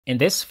In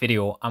this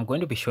video, I'm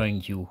going to be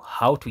showing you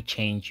how to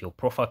change your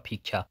profile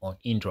picture on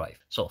InDrive.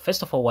 So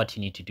first of all, what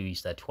you need to do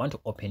is that you want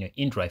to open your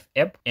InDrive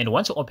app. And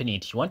once you open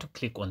it, you want to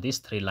click on these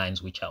three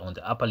lines, which are on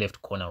the upper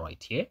left corner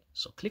right here.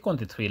 So click on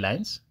the three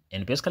lines.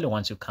 And basically,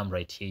 once you come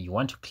right here, you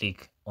want to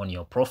click on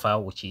your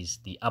profile, which is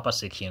the upper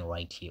section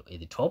right here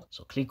at the top.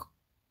 So click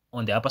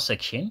on the upper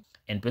section.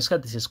 And basically,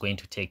 this is going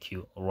to take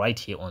you right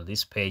here on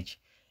this page.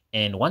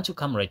 And once you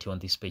come right here on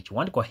this page, you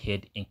want to go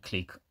ahead and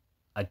click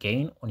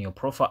again on your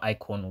profile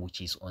icon,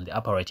 which is on the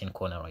upper right hand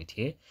corner right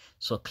here.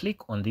 So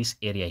click on this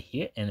area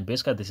here, and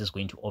basically this is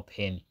going to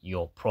open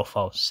your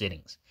profile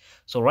settings.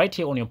 So right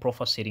here on your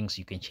profile settings,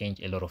 you can change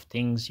a lot of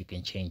things. You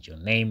can change your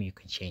name, you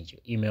can change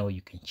your email,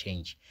 you can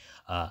change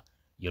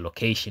your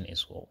location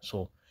as well.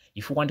 So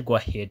if you want to go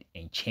ahead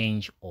and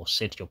change or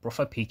set your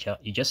profile picture,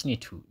 you just need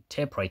to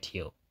tap right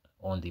here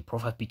on the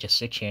profile picture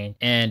section,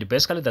 and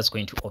basically that's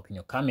going to open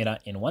your camera.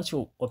 And once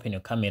you open your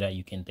camera,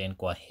 you can then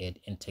go ahead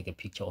and take a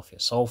picture of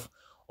yourself.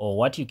 Or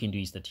what you can do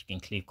is that you can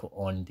click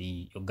on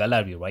your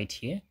gallery right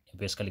here and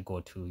basically go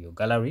to your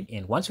gallery.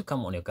 And once you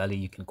come on your gallery,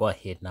 you can go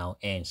ahead now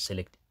and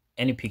select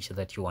any picture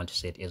that you want to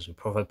set as your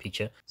profile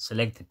picture.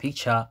 Select the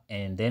picture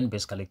and then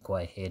basically go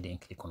ahead and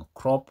click on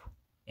crop.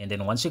 And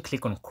then once you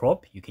click on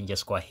crop, you can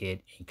just go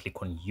ahead and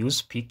click on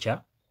use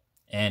picture.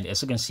 And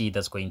as you can see,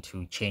 that's going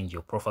to change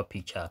your profile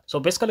picture. So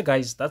basically,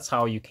 guys, that's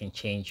how you can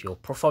change your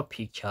profile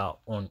picture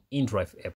on InDrive app.